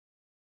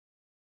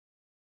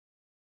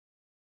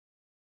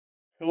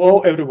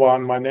Hello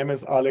everyone, my name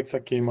is Alex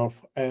Akimov,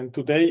 and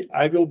today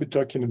I will be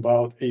talking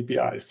about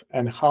APIs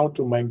and how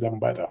to make them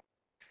better.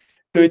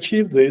 To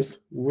achieve this,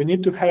 we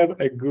need to have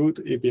a good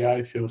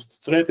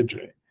API-first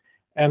strategy,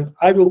 and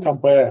I will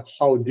compare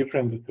how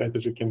different the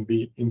strategy can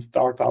be in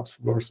startups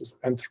versus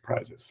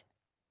enterprises.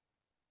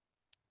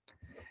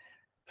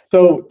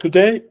 So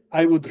today,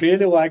 I would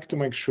really like to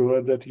make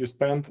sure that you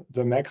spend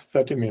the next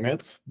 30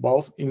 minutes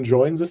both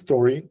enjoying the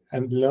story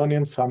and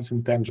learning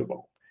something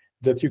tangible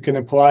that you can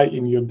apply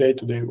in your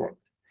day-to-day work.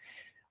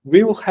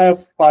 We will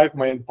have 5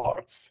 main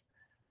parts.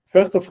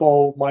 First of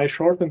all, my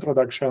short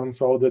introduction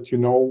so that you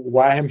know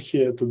why I'm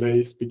here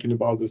today speaking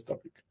about this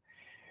topic.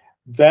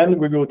 Then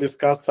we will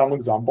discuss some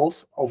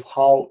examples of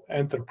how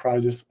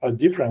enterprises are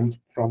different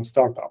from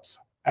startups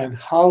and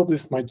how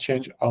this might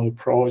change our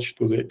approach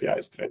to the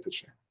API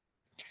strategy.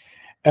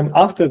 And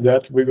after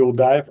that, we will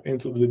dive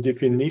into the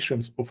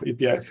definitions of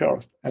API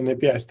first and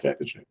API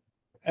strategy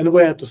and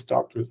where to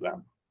start with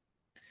them.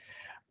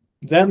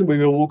 Then we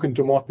will look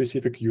into more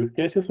specific use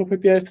cases of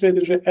API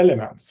strategy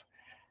elements.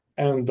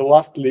 And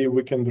lastly,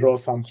 we can draw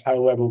some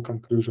high-level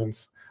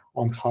conclusions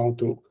on how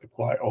to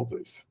apply all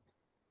this.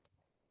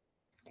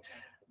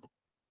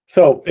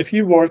 So a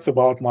few words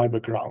about my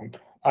background.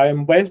 I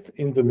am based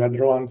in the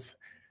Netherlands,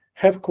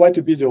 have quite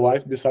a busy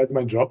life besides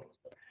my job,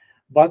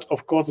 but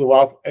of course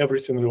love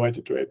everything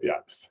related to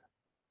APIs.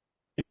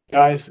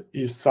 APIs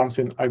is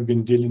something I've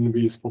been dealing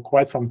with for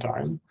quite some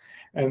time.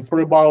 And for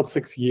about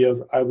 6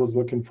 years, I was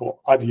working for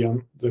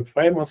Adyen, the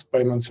famous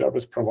payment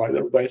service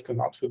provider based in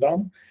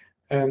Amsterdam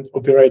and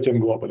operating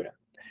globally.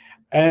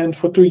 And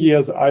for 2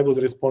 years, I was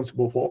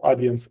responsible for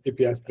Adyen's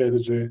API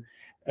strategy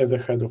as a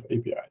head of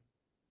API.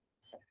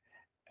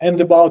 And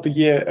about a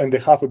year and a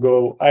half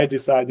ago, I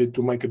decided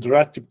to make a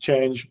drastic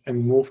change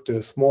and move to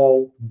a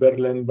small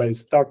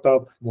Berlin-based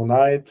startup,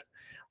 Monite,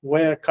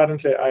 where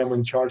currently I am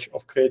in charge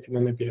of creating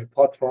an API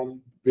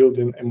platform,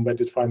 building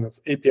embedded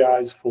finance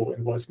APIs for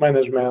invoice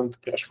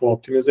management, cash flow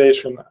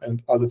optimization,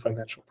 and other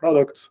financial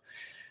products.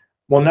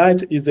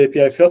 Monite is the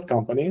API-first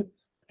company,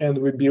 and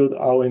we build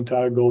our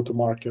entire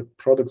go-to-market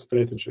product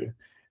strategy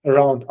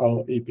around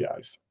our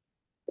APIs.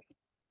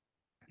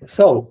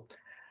 So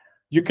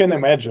you can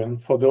imagine,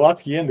 for the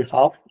last year and a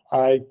half,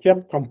 I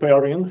kept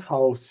comparing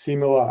how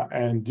similar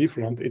and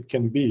different it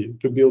can be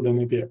to build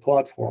an API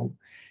platform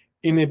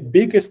in a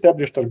big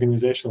established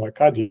organization like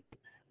Adyen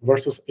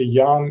versus a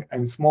young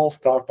and small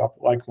startup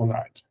like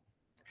Monite.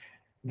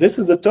 This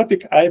is a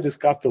topic I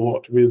discussed a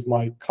lot with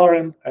my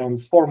current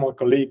and former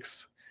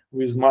colleagues,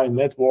 with my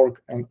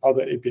network and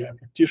other API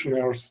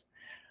practitioners.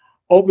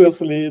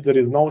 Obviously, there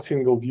is no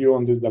single view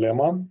on this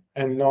dilemma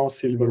and no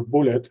silver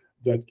bullet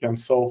that can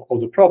solve all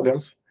the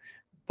problems,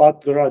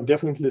 but there are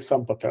definitely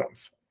some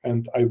patterns,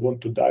 and I want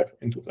to dive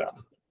into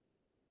them.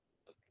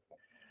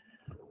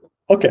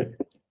 Okay,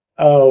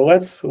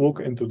 let's look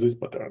into these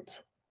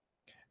patterns.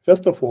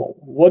 First of all,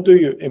 what do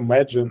you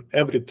imagine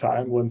every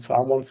time when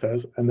someone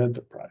says an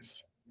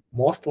enterprise?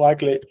 Most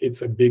likely,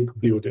 it's a big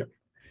building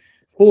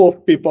full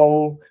of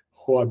people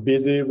who are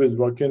busy with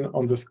working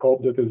on the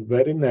scope that is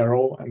very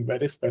narrow and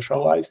very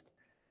specialized,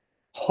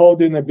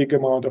 holding a big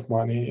amount of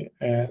money,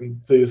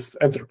 and this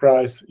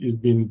enterprise is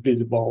being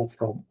visible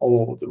from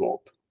all over the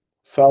world.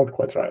 Sound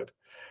quite right.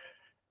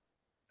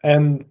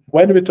 And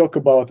when we talk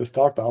about a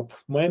startup,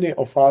 many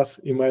of us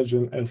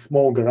imagine a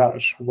small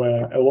garage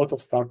where a lot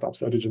of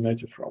startups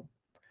originated from.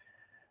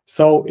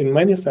 So in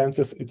many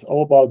senses, it's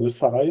all about the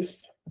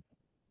size,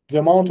 the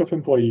amount of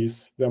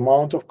employees, the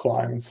amount of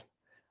clients,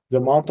 the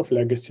amount of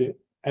legacy,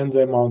 and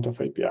the amount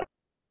of API.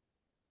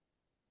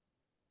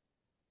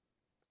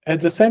 At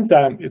the same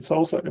time, it's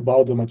also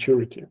about the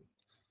maturity.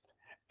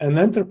 An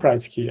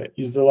enterprise here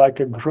is like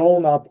a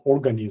grown-up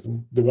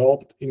organism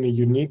developed in a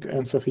unique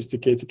and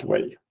sophisticated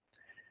way,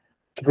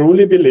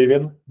 truly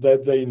believing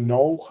that they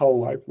know how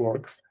life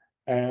works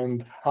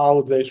and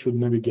how they should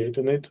navigate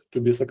in it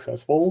to be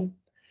successful.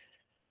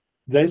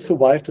 They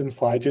survived in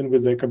fighting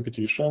with their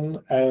competition,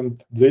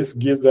 and this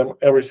gives them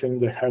everything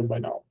they have by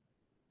now.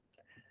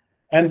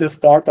 And the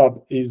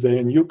startup is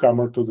a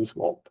newcomer to this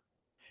world.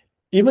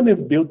 Even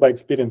if built by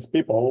experienced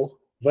people,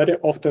 very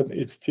often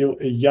it's still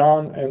a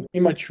young and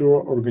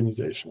immature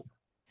organization,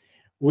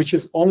 which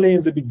is only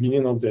in the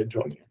beginning of their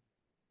journey.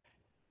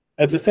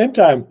 At the same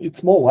time,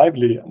 it's more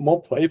lively,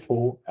 more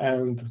playful,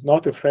 and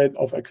not afraid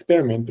of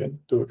experimenting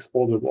to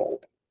explore the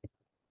world.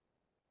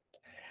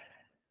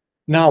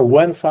 Now,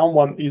 when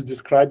someone is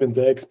describing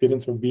their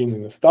experience of being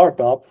in a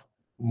startup,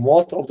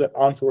 most of the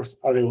answers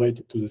are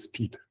related to the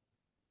speed.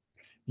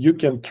 You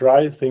can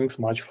try things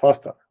much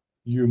faster.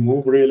 You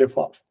move really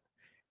fast.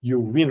 You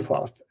win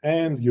fast,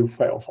 and you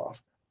fail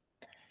fast.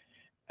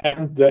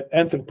 And the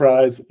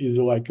enterprise is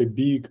like a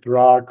big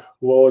truck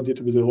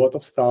loaded with a lot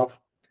of stuff,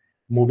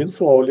 moving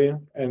slowly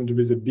and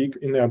with a big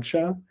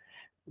inertia,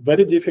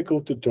 very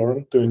difficult to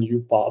turn to a new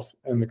path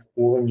and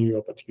explore new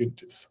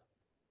opportunities.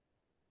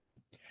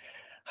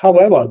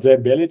 However, the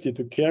ability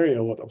to carry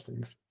a lot of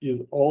things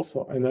is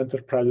also an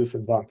enterprise's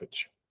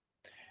advantage.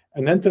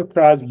 An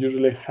enterprise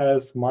usually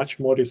has much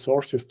more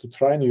resources to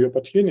try new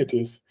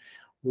opportunities,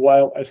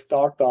 while a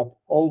startup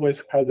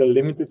always has a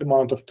limited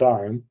amount of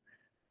time,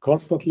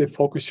 constantly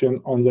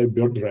focusing on their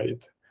burn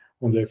rate,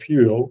 on their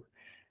fuel,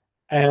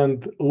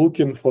 and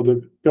looking for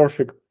the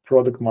perfect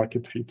product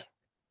market fit.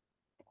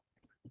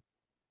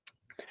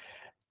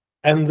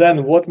 And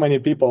then what many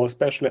people,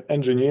 especially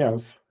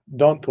engineers,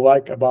 don't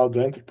like about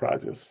the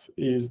enterprises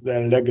is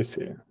their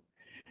legacy.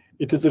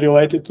 It is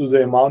related to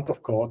the amount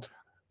of code,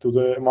 to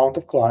the amount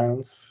of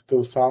clients,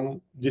 to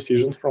some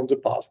decisions from the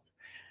past.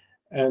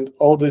 And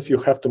all this you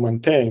have to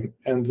maintain,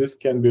 and this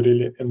can be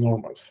really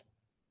enormous.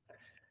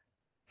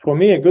 For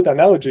me, a good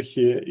analogy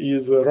here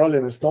is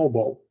rolling a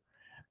snowball.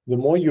 The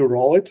more you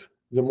roll it,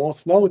 the more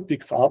snow it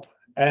picks up,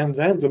 and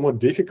then the more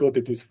difficult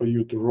it is for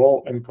you to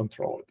roll and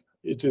control it.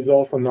 It is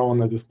also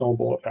known as the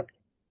snowball effect.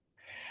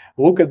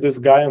 Look at this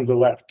guy on the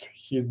left.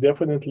 He's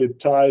definitely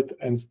tired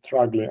and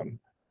struggling.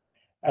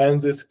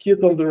 And this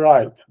kid on the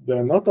right,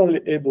 they're not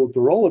only able to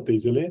roll it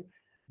easily,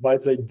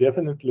 but they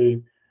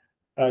definitely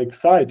are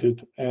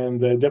excited and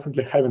they're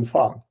definitely having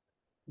fun.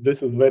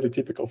 This is very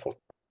typical for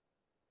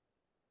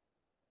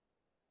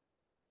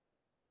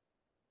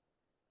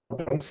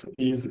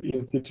is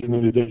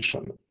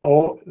institutionalization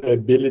or the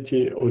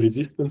ability or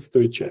resistance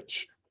to a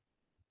change.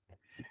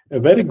 A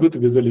very good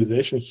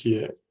visualization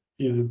here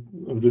is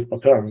of this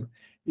pattern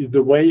is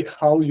the way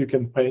how you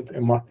can paint a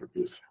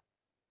masterpiece.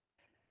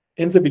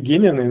 In the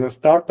beginning, in a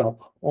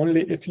startup,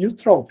 only a few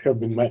strokes have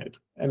been made,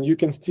 and you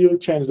can still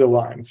change the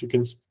lines. You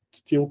can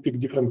still pick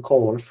different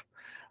colors,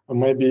 or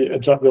maybe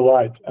adjust the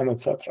light, and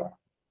etc.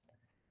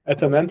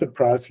 At an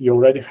enterprise, you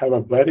already have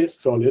a very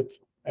solid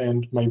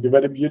and maybe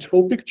very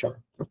beautiful picture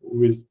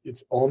with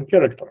its own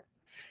character,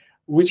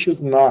 which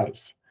is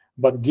nice,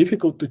 but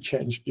difficult to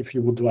change if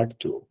you would like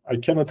to. I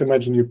cannot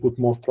imagine you put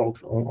more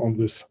strokes on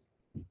this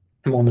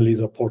Mona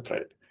Lisa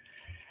portrait.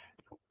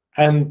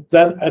 And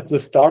then at the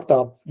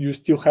startup, you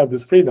still have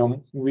this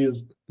freedom with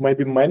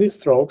maybe many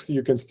strokes,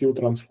 you can still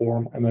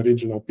transform an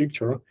original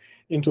picture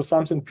into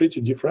something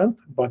pretty different,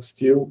 but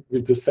still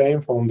with the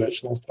same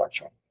foundational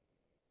structure.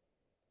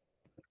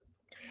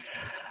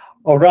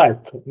 All right,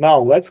 now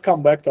let's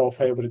come back to our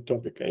favorite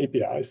topic,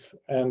 APIs,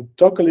 and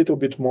talk a little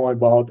bit more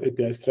about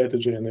API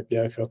strategy and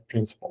API first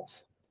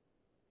principles.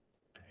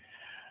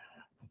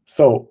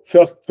 So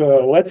first,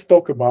 let's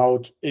talk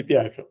about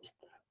API first.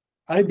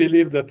 I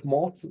believe that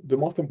the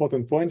most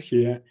important point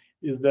here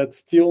is that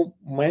still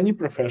many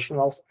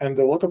professionals and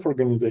a lot of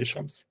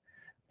organizations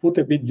put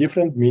a bit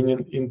different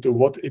meaning into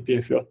what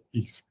API first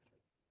is.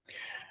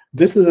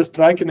 This is a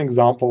striking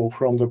example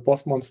from the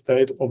Postman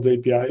State of the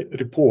API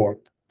report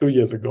 2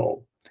 years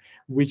ago,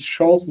 which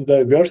shows the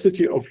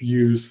diversity of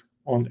views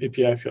on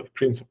API first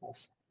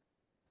principles.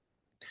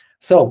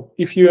 So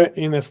if you're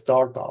in a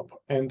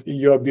startup and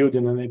you're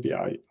building an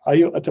API, are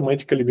you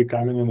automatically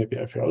becoming an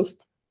API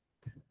first?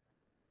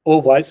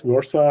 Or vice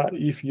versa,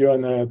 if you're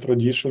in a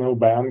traditional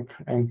bank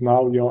and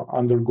now you're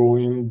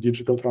undergoing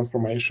digital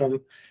transformation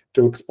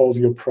to expose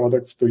your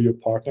products to your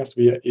partners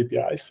via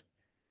APIs,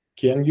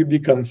 can you be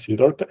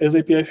considered as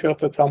API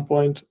first at some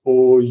point,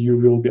 or you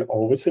will be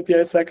always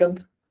API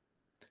second?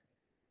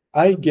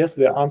 I guess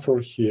the answer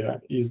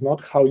here is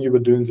not how you were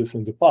doing this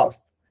in the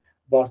past,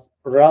 but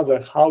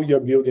rather how you're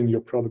building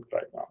your product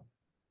right now.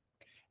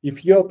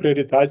 If you're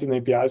prioritizing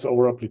APIs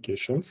over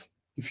applications,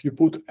 if you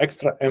put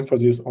extra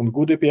emphasis on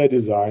good API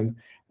design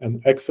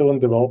and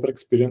excellent developer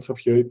experience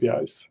of your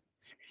APIs,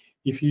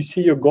 if you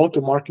see your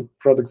go-to-market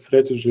product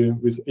strategy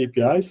with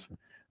APIs,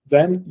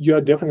 then you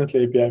are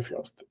definitely API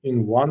first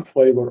in one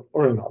flavor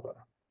or another.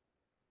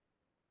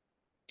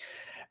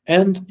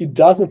 And it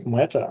doesn't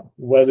matter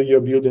whether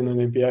you're building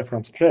an API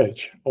from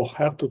scratch or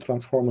have to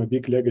transform a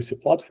big legacy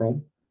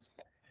platform,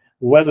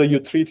 whether you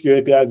treat your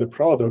API as a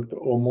product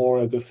or more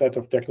as a set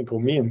of technical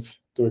means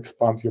to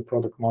expand your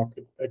product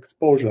market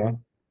exposure,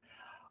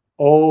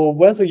 or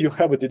whether you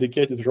have a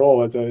dedicated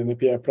role as an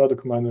API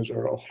product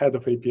manager or head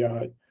of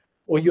API,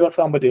 or you are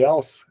somebody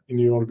else in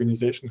your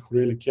organization who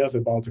really cares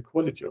about the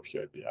quality of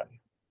your API.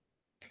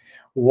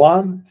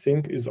 One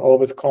thing is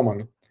always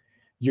common.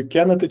 You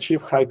cannot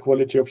achieve high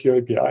quality of your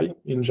API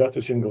in just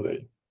a single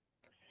day.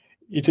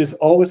 It is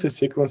always a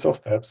sequence of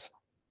steps.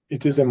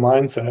 It is a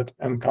mindset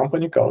and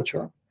company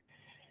culture.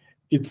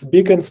 It's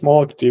big and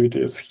small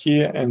activities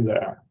here and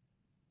there,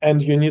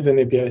 and you need an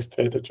API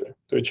strategy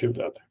to achieve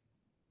that.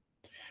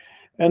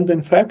 And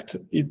in fact,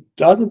 it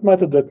doesn't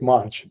matter that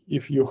much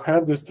if you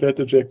have the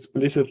strategy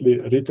explicitly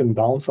written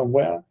down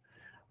somewhere,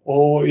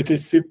 or it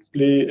is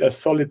simply a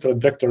solid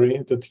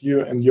trajectory that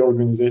you and your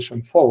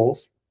organization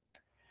follows.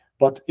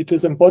 But it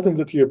is important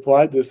that you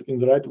apply this in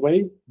the right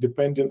way,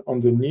 depending on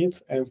the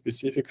needs and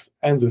specifics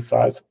and the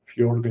size of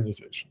your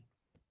organization.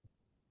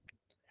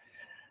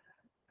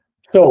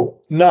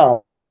 So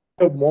now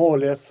we have more or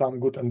less some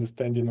good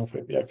understanding of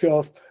API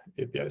first,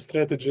 API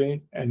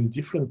strategy, and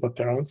different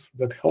patterns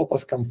that help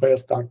us compare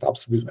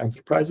startups with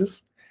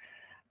enterprises.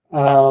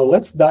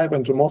 Let's dive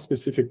into more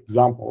specific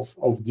examples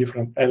of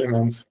different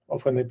elements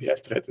of an API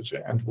strategy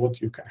and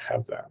what you can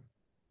have there.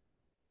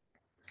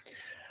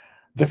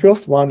 The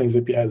first one is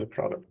API as a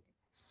product.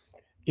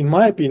 In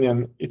my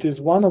opinion, it is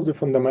one of the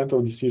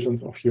fundamental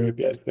decisions of your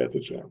API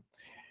strategy,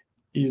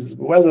 is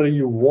whether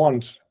you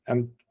want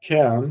and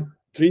can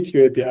treat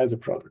your API as a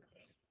product.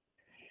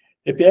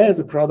 API as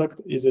a product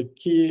is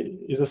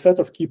a set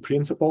of key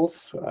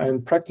principles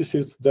and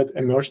practices that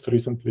emerged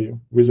recently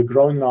with a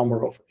growing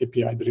number of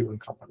API-driven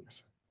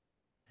companies.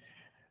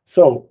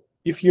 So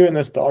if you're in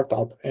a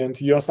startup and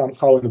you're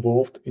somehow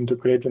involved into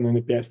creating an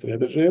API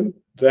strategy,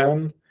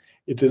 then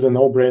it is a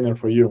no-brainer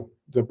for you.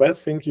 The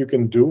best thing you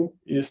can do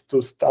is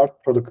to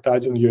start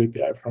productizing your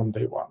API from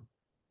day one.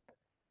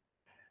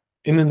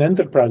 In an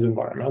enterprise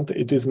environment,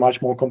 it is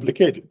much more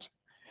complicated.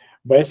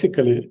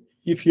 Basically,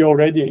 if you're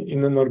already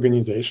in an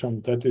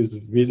organization that is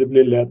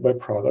visibly led by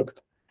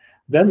product,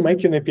 then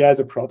making API as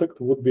a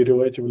product would be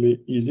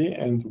relatively easy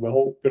and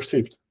well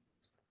perceived.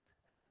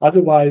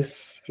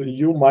 Otherwise,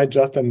 you might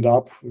just end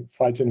up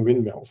fighting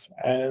windmills,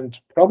 and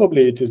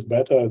probably it is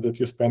better that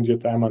you spend your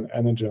time and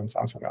energy on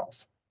something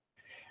else,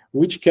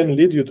 which can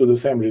lead you to the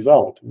same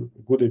result,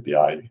 good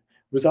API,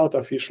 without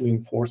officially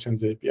enforcing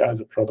the API as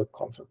a product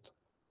concept.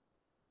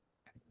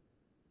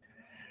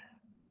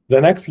 The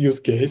next use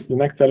case, the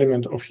next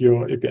element of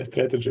your API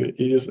strategy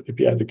is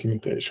API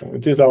documentation.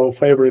 It is our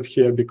favorite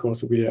here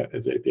because we are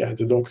the API,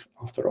 the docs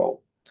after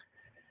all.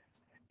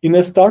 In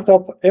a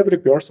startup, every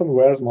person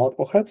wears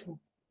multiple hats,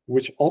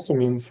 which also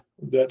means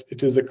that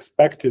it is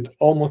expected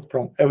almost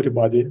from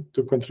everybody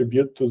to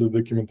contribute to the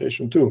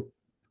documentation too.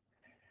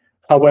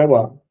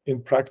 However,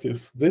 in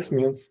practice, this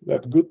means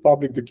that good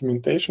public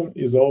documentation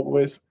is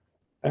always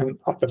an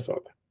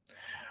afterthought,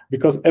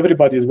 because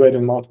everybody is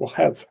wearing multiple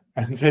hats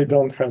and they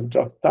don't have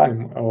just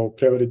time or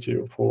priority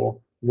for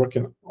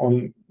working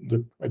on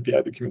the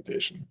API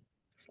documentation.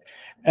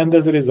 And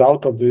as a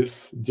result of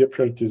this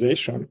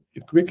deprioritization,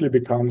 it quickly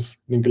becomes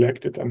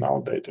neglected and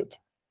outdated.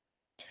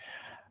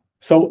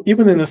 So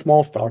even in a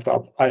small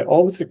startup, I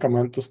always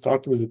recommend to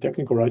start with the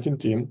technical writing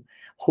team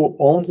who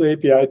owns the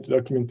API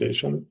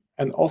documentation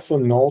and also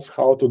knows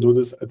how to do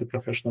this at a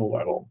professional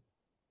level.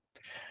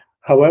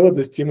 However,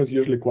 this team is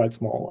usually quite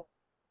small.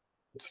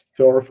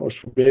 Serve or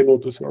should be able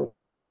to serve.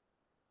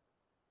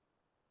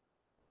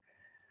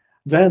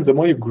 Then the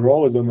more you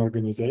grow as an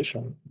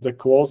organization, the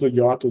closer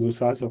you are to the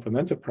size of an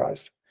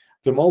enterprise,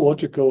 the more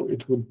logical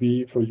it would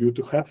be for you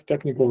to have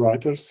technical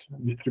writers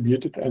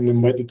distributed and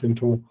embedded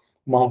into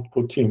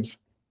multiple teams.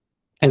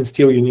 And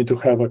still you need to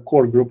have a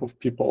core group of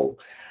people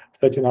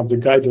setting up the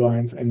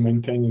guidelines and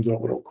maintaining the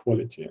overall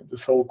quality, the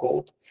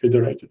so-called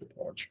federated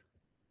approach.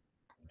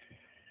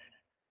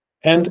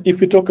 And if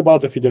we talk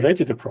about the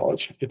federated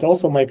approach, it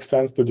also makes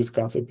sense to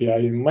discuss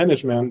API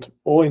management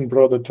or, in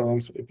broader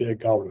terms, API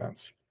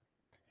governance.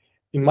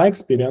 In my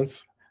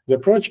experience, the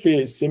approach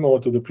here is similar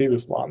to the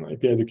previous one,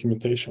 API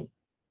documentation.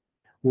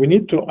 We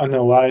need to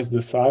analyze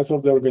the size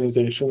of the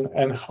organization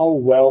and how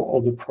well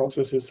all the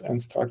processes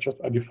and structures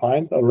are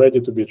defined or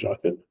ready to be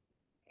adjusted.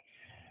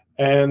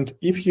 And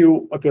if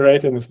you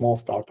operate in a small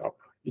startup,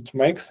 it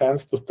makes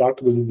sense to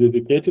start with a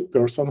dedicated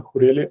person who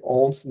really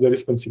owns the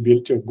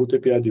responsibility of good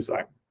API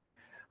design,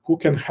 who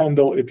can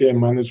handle API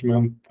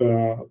management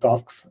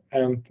tasks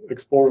and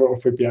exposure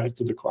of APIs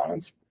to the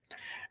clients,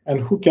 and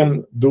who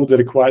can do the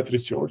required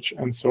research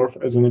and serve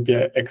as an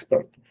API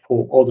expert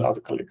for all the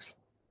other colleagues.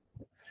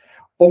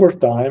 Over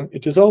time,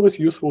 it is always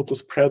useful to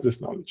spread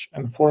this knowledge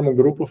and form a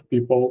group of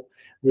people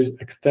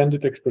with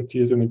extended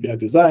expertise in API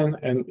design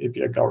and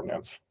API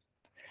governance.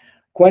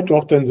 Quite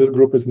often, this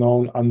group is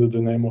known under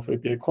the name of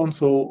API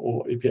Council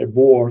or API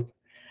Board.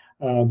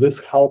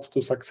 This helps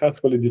to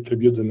successfully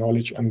distribute the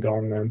knowledge and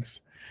governance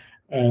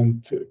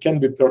and can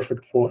be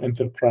perfect for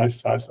enterprise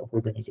size of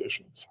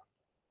organizations.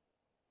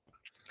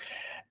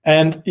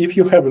 And if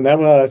you have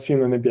never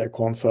seen an API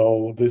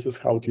console, this is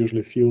how it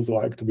usually feels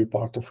like to be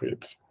part of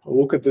it.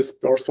 Look at this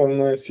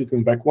person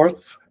sitting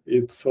backwards.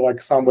 It's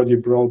like somebody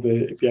brought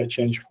the API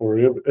change for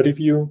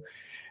review,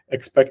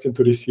 expecting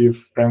to receive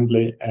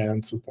friendly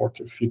and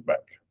supportive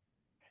feedback.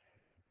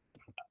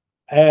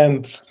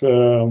 And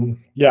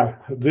yeah,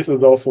 this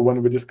is also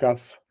when we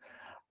discuss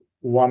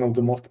one of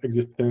the most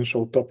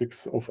existential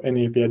topics of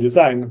any API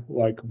design,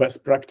 like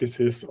best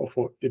practices of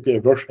API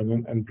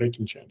versioning and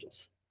breaking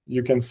changes.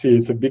 You can see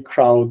it's a big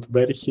crowd,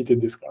 very heated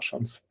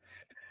discussions.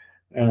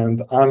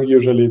 And I'm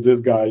usually this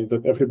guy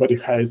that everybody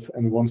hates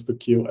and wants to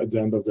kill at the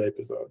end of the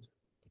episode.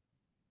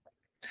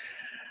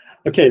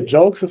 Okay,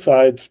 jokes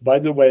aside, by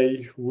the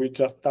way, we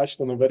just touched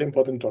on a very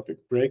important topic,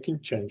 breaking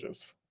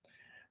changes.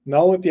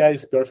 No API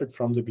is perfect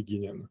from the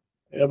beginning.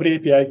 Every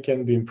API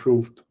can be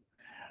improved,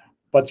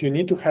 but you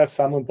need to have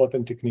some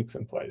important techniques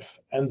in place.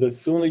 And the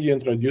sooner you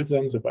introduce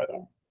them, the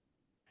better.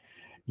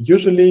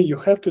 Usually, you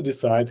have to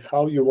decide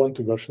how you want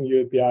to version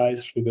your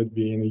APIs. Should it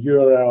be in a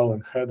URL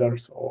and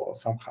headers or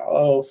somehow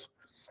else?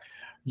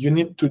 You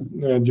need to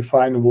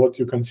define what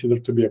you consider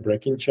to be a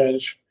breaking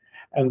change.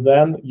 And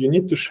then you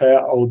need to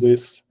share all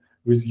this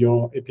with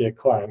your API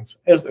clients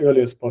as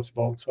early as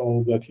possible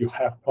so that you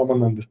have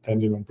common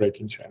understanding of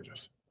breaking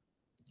changes.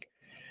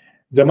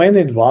 The main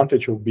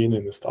advantage of being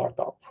in a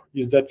startup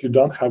is that you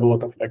don't have a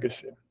lot of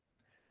legacy.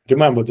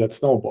 Remember that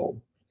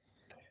snowball.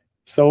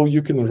 So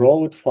you can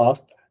roll it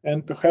fast,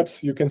 and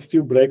perhaps you can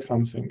still break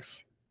some things.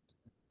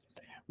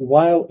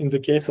 While in the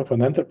case of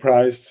an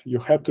enterprise, you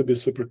have to be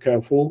super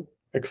careful,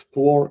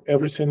 explore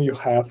everything you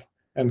have,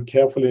 and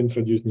carefully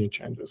introduce new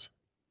changes.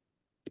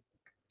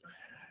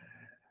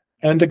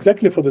 And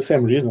exactly for the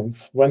same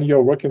reasons, when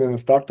you're working in a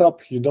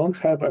startup, you don't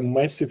have a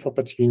massive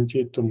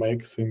opportunity to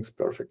make things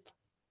perfect.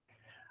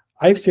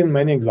 I've seen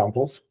many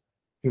examples,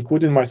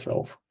 including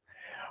myself,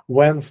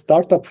 when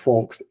startup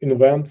folks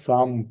invent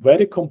some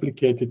very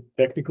complicated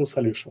technical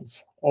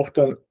solutions,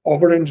 often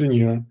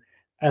over-engineer,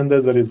 and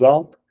as a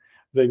result,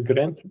 they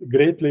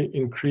greatly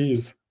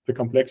increase the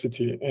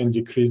complexity and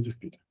decrease the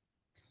speed.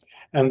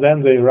 And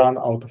then they run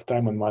out of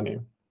time and money.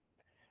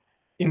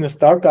 In a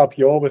startup,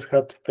 you always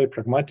have to stay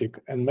pragmatic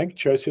and make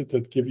choices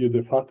that give you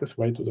the fastest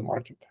way to the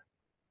market.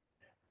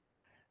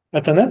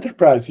 At an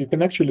enterprise, you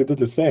can actually do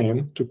the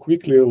same to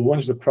quickly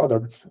launch the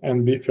products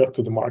and be first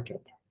to the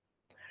market.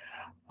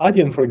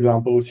 Adyen, for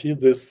example, sees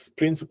this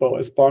principle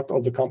as part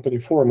of the company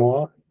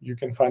formula. You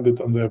can find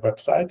it on their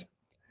website.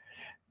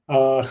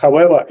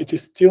 However, it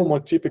is still more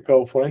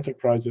typical for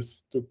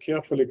enterprises to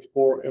carefully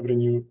explore every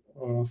new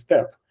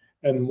step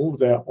and move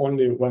there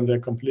only when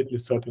they're completely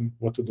certain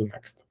what to do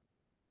next.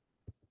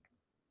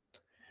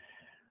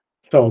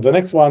 So the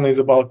next one is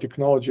about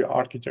technology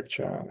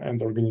architecture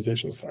and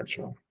organization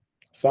structure.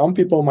 Some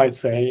people might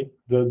say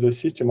that the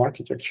system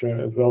architecture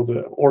as well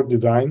the org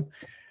design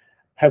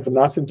have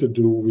nothing to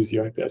do with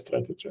your API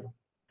strategy.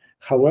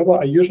 However,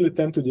 I usually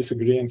tend to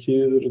disagree, and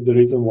here is the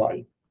reason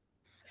why.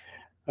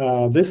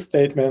 This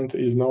statement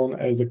is known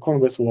as the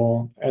Conway's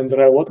law, and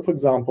there are a lot of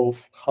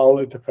examples how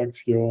it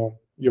affects your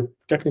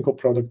technical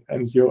product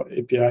and your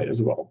API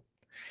as well.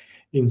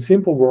 In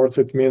simple words,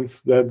 it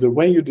means that the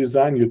way you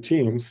design your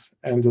teams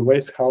and the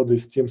ways how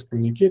these teams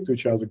communicate to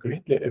each other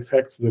greatly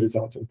affects the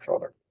resulting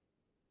product.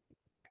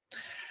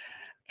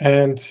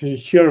 And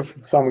here are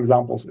some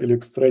examples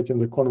illustrating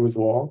the Conway's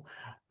law,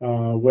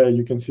 where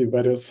you can see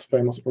various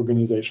famous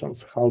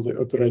organizations, how they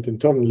operate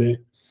internally,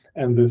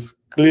 and this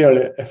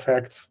clearly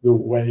affects the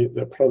way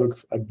the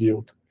products are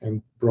built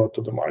and brought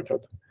to the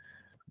market.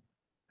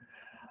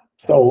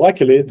 So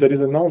luckily, there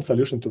is a known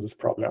solution to this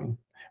problem,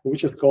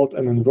 which is called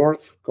an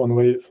inverse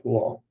Conway's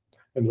law,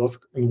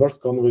 inverse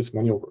Conway's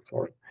maneuver,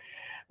 sorry.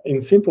 In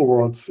simple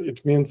words,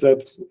 it means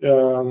that,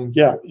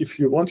 if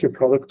you want your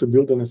product to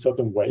build in a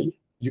certain way,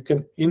 you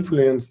can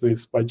influence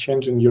this by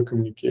changing your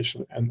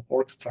communication and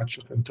org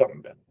structures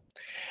internally.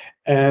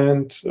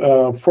 And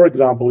for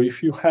example,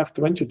 if you have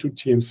 22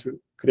 teams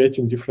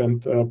creating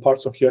different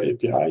parts of your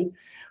API,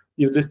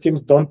 if these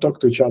teams don't talk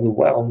to each other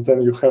well,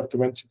 then you have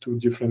 22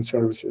 different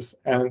services.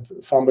 And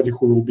somebody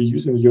who will be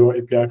using your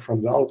API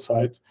from the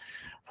outside,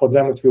 for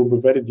them it will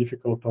be very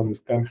difficult to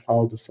understand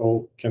how this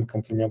all can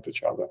complement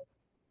each other.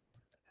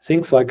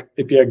 Things like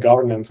API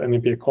governance and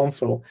API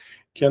console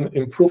can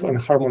improve and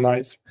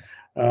harmonize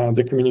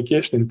the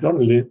communication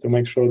internally to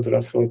make sure there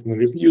are certain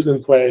reviews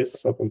in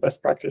place, certain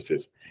best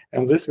practices,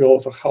 and this will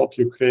also help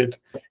you create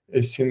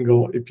a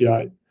single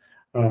API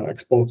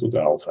exposed to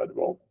the outside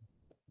world.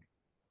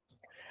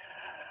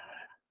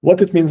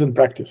 What it means in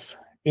practice.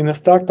 In a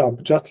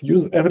startup, just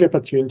use every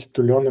opportunity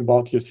to learn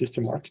about your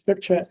system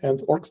architecture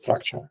and org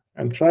structure,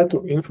 and try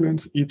to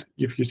influence it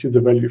if you see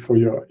the value for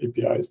your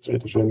API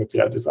strategy and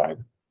API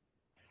design.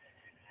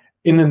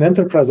 In an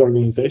enterprise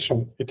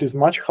organization, it is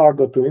much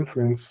harder to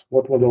influence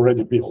what was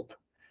already built,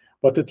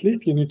 but at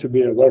least you need to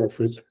be aware of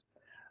it,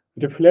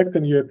 reflect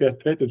on your API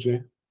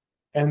strategy,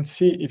 and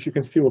see if you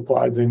can still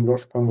apply the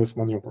inverse Conway's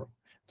maneuver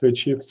to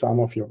achieve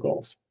some of your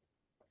goals.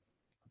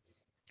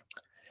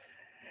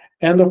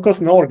 And of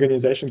course, no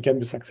organization can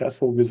be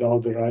successful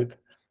without the right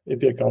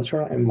API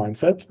culture and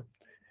mindset.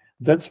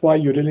 That's why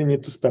you really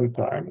need to spend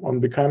time on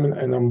becoming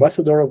an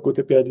ambassador of good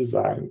API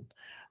design,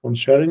 on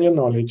sharing your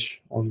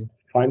knowledge, on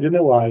finding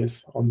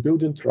allies, on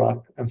building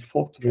trust, and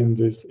fostering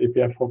this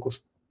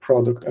API-focused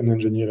product and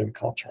engineering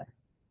culture.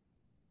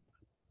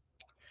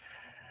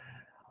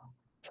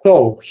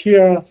 So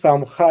here are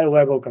some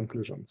high-level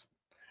conclusions.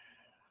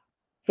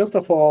 First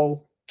of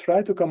all,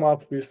 try to come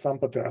up with some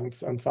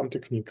patterns and some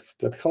techniques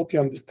that help you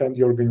understand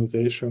your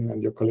organization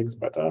and your colleagues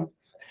better,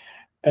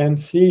 and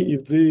see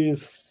if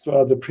these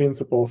are the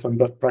principles and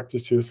best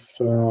practices,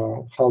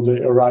 how they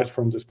arise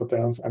from these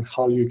patterns, and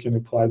how you can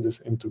apply this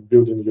into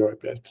building your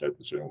API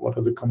strategy. What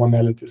are the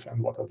commonalities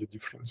and what are the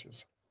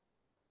differences?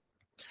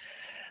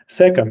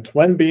 Second,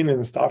 when being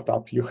in a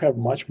startup, you have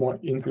much more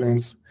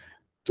influence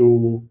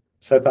to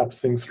set up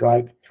things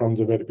right from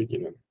the very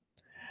beginning.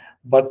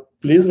 But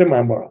please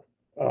remember,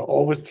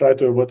 always try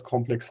to avoid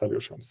complex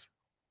solutions.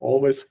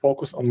 Always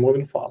focus on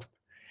moving fast.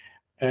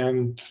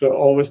 And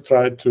always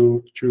try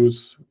to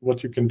choose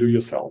what you can do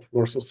yourself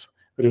versus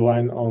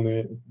relying on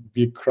a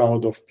big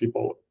crowd of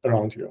people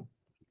around you.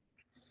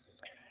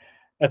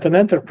 At an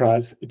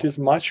enterprise, it is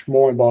much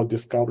more about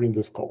discovering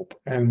the scope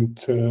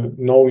and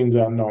knowing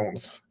the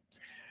unknowns.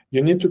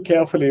 You need to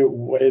carefully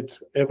weigh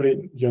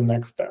your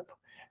next step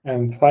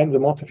and find the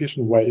most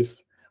efficient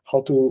ways how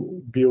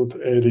to build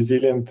a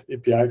resilient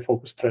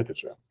API-focused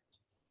strategy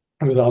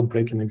without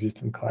breaking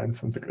existing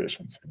clients'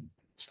 integrations.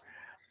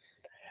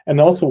 And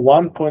also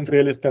one point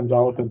really stands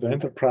out at the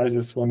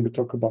enterprises when we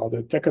talk about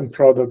the tech and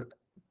product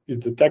is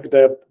the tech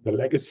debt, the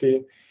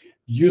legacy.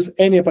 Use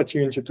any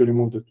opportunity to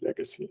remove that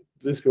legacy.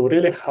 This will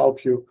really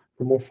help you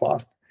to move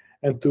fast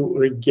and to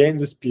regain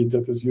the speed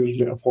that is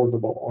usually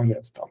affordable only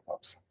at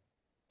startups.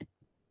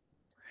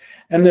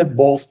 And then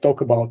both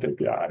talk about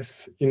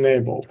APIs,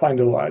 enable,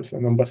 finalize,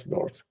 and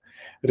ambassadors.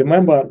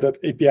 Remember that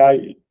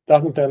API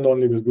doesn't end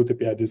only with good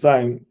API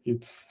design,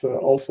 it's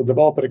also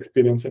developer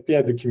experience,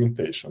 API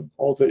documentation,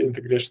 all the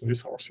integration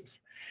resources.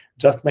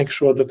 Just make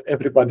sure that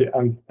everybody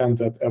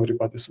understands that,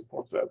 everybody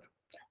supports that.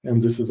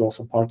 And this is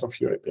also part of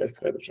your API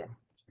strategy.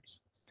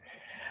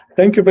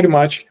 Thank you very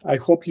much. I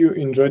hope you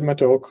enjoyed my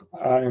talk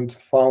and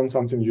found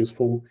something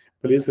useful.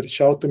 Please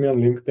reach out to me on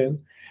LinkedIn.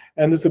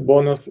 And as a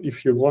bonus,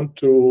 if you want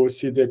to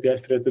see the API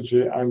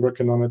strategy I'm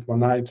working on at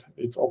Monite,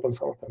 it's open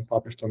source and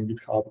published on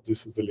GitHub.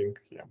 This is the link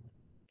here.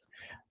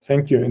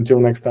 Thank you. Until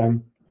next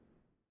time.